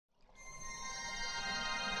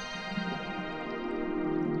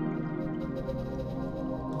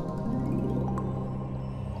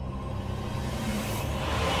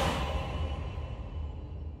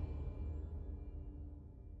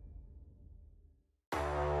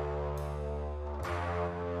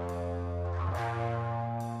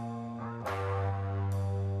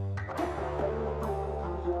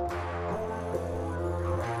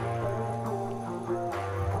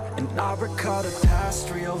I recall the past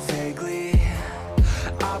real vaguely.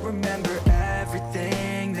 I remember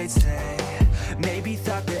everything they'd say. Maybe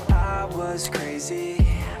thought that I was crazy,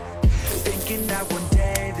 thinking that one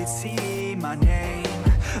day they'd see my name.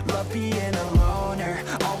 Love being a loner,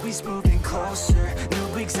 always moving closer. Knew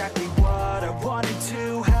exactly what I wanted to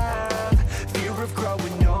have. Fear of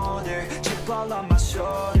growing older, chip all on my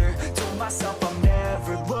shoulder. Told myself I'm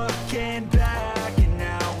never looking back. And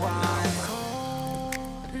now I'm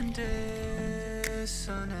cold and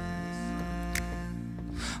dissonant.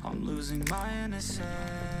 I'm losing my innocence,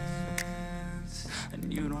 and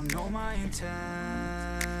you don't know my intent.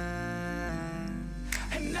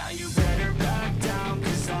 And now you better back down,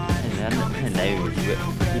 'cause I'm coming for you.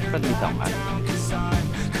 Better back down, 'cause I'm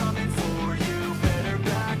coming for you. Better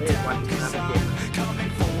back down, 'cause I'm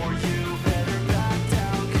coming for you. Better back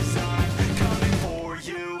down, 'cause I'm coming for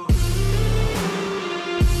you.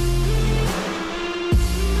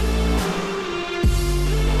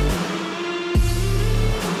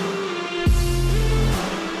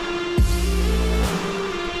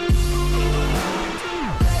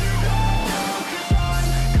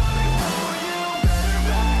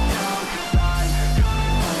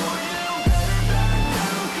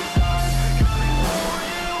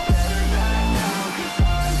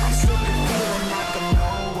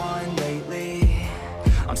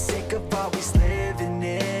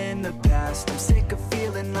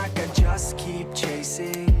 Keep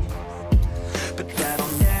chasing, but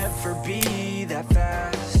that'll never be that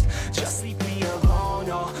fast. Just leave me alone,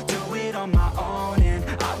 I'll do it on my own, and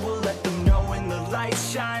I will let them know when the lights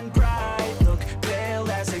shine bright. Look pale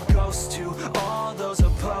as a ghost to all those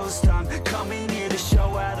opposed. I'm coming here to show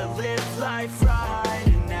how to live life right.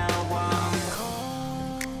 And now I'm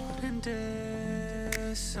cold and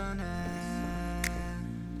dissonant.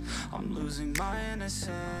 I'm losing my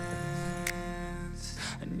innocence,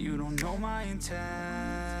 and you don't know my intent.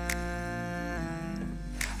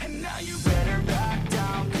 And now you better back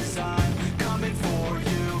down, 'cause I'm coming for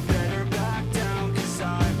you. Better back down, 'cause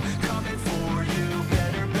I'm coming for you.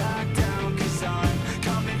 Better back down, 'cause I'm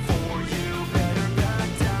coming for you. Better back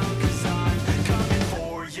down, 'cause I'm coming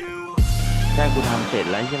for you. ใช่กูทำเสร็จ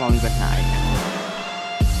แล้วใช่ไหมมีปัญหาอีก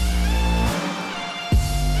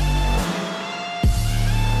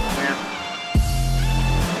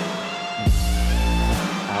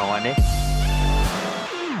เอาวันนี้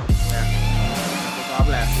พร้อม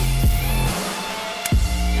แล้ว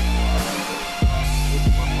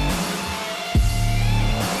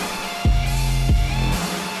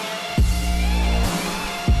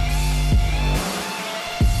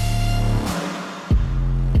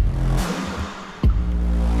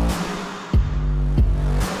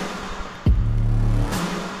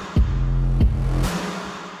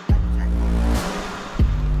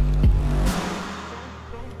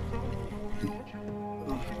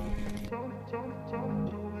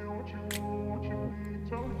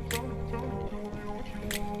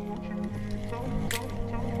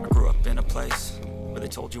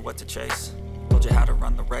Told you what to chase, told you how to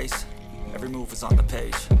run the race. Every move was on the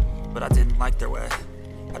page, but I didn't like their way.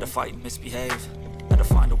 Had to fight and misbehave, had to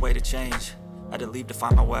find a way to change. Had to leave to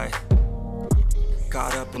find my way.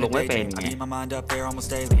 Caught up in a daydream, I need my mind up there almost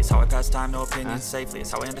daily. It's how I pass time, no opinions safely.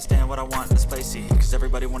 It's how I understand what I want in this place, see. Cause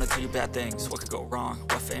everybody wanna tell you bad things, what could go wrong,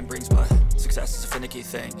 what fame brings. But success is a finicky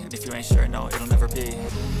thing, and if you ain't sure, no, it'll never be.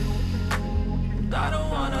 I don't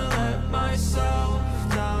wanna let myself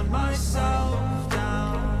down, myself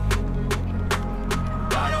down.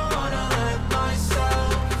 I don't wanna let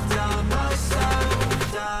myself down, myself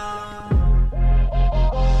down.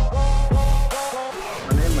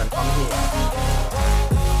 มันไม่เหมือนความที่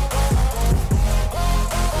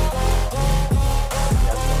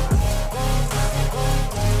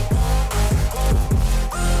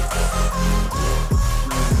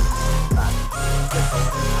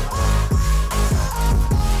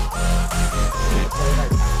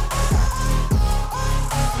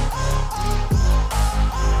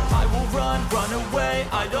Run away,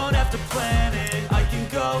 I don't have to plan it. I can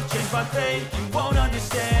go, change my fate, you won't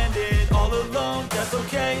understand it. All alone, that's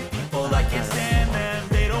okay, people I can't stand them.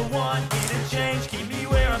 They don't want me to change, keep me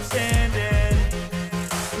where I'm standing.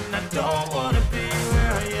 And I don't wanna be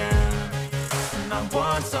where I am, and I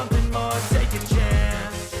want something more, take a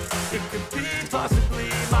chance. It could be possible.